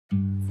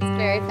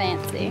very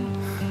fancy.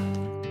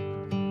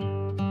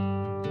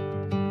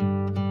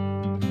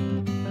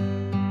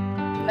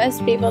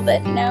 Most people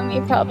that know me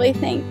probably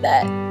think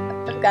that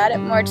I've got it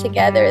more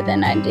together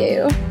than I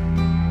do.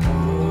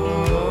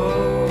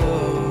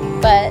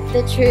 But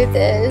the truth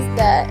is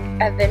that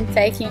I've been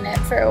faking it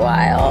for a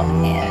while,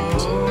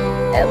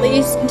 and at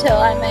least until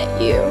I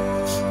met you,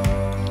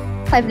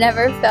 I've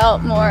never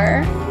felt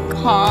more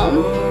calm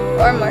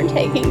or more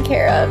taken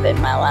care of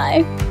in my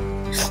life.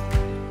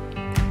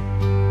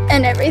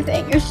 And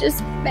everything has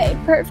just made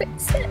perfect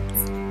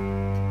sense.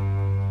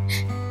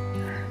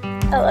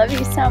 I love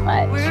you so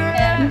much,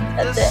 and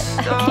that's it.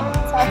 I can't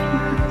talk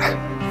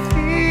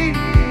anymore.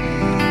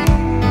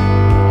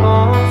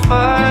 On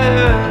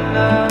fire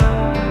now.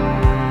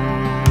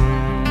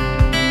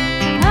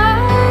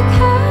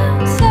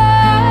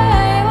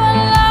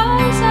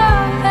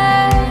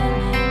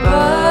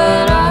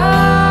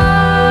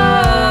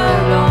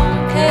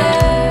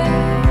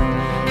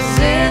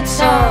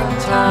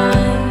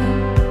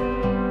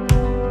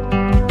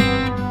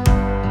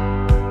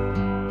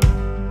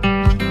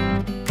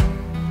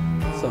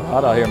 So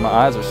hot out here, my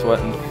eyes are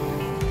sweating.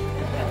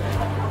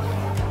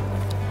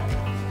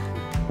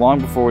 Long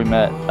before we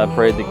met, I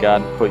prayed that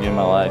God would put you in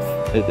my life.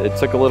 It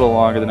took a little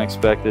longer than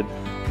expected,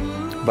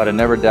 but I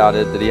never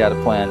doubted that He had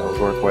a plan that was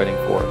worth waiting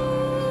for.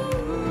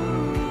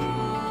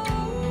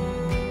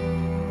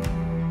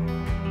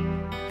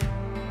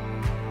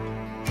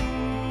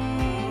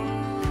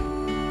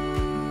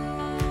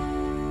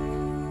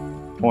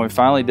 When we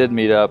finally did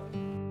meet up,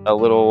 a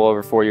little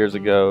over 4 years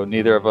ago,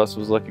 neither of us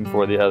was looking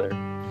for the other.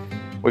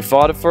 We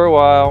fought it for a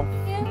while,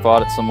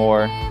 fought it some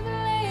more,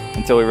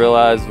 until we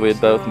realized we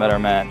had both met our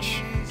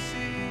match.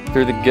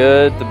 Through the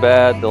good, the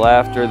bad, the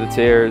laughter, the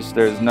tears,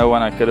 there's no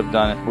one I could have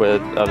done it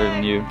with other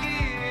than you.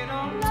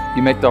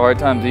 You make the hard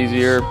times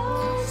easier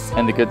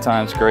and the good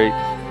times great.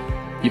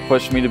 You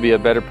push me to be a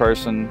better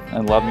person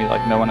and love me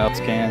like no one else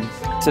can.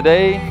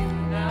 Today,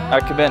 I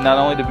commit not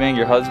only to being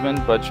your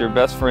husband, but your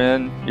best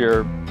friend,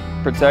 your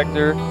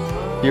protector,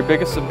 your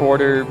biggest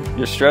supporter,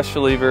 your stress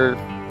reliever,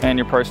 and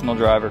your personal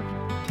driver.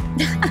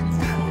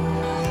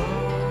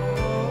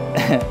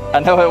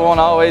 I know it won't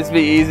always be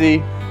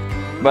easy,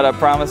 but I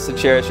promise to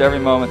cherish every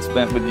moment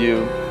spent with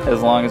you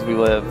as long as we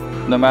live.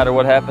 No matter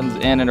what happens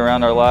in and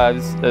around our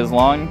lives, as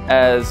long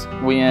as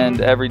we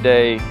end every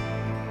day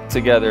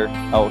together,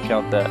 I will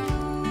count that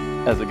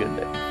as a good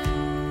day.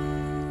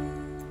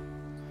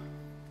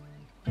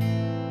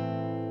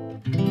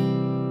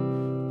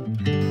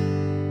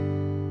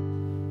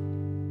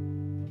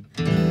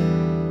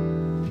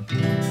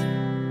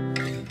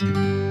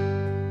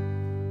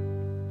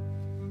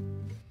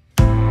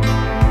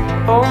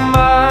 Oh,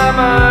 my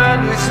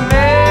mind is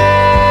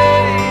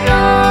made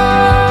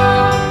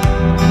up.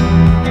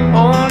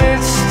 Oh,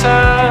 it's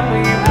time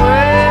we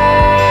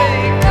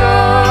wake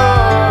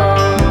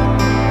up.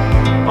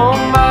 Oh,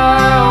 my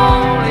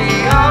only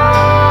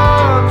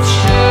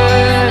option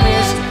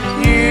is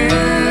you.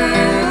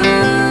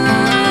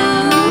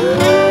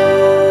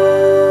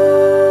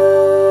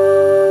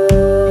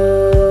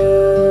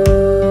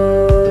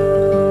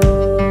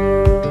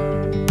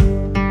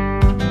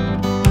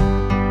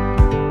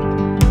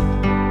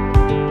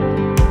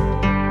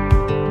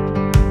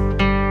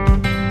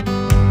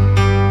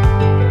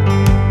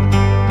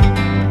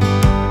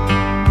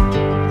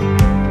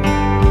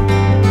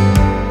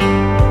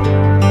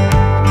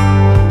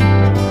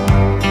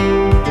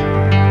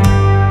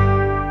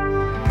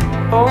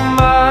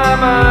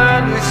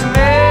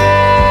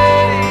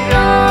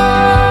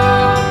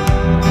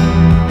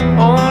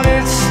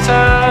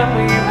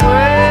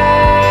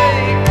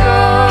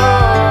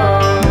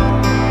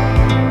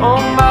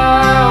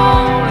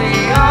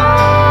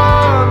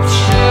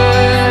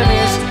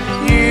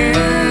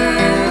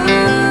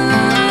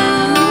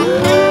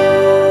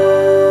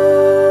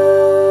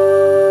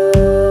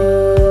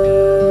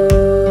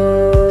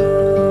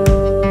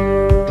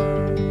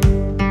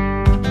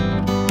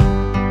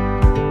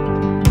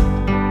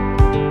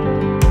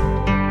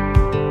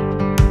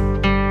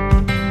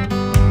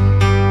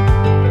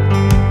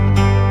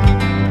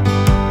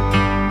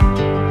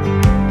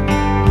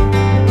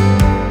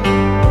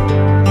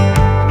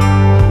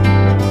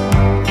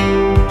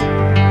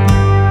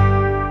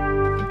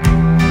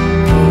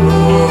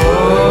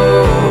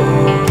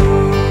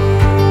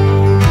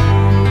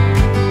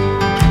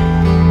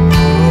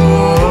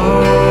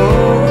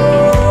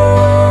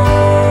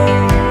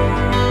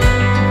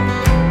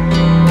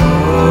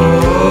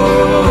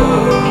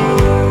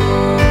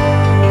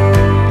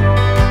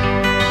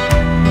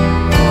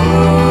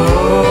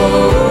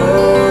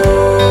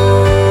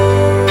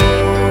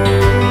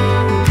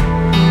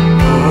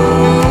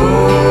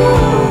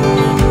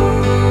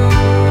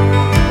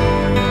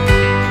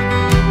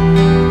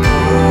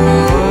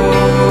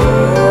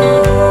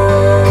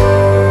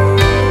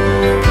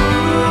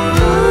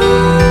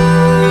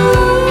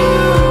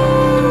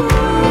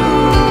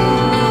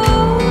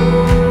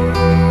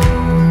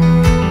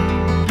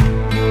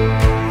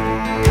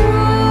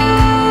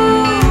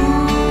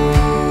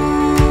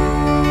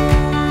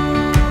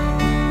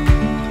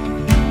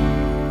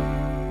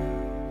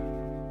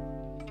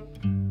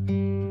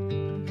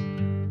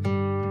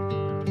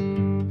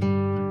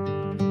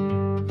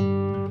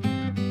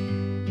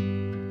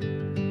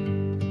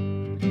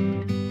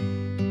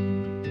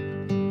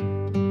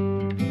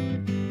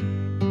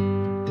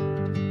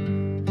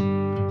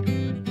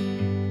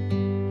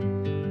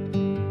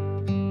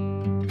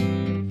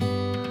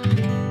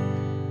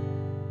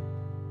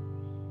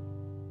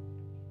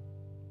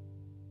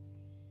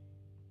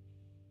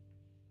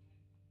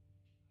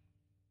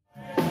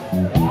 She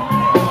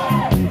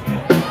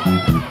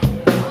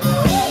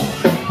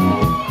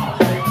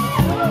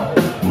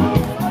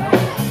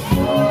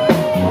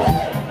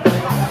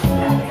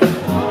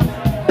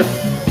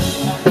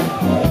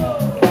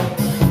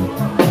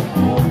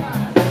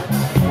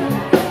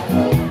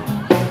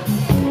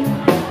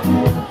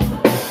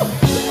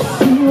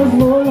was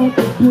more like a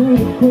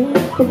beauty queen,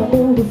 but I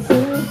never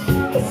seen.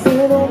 I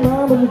said, oh my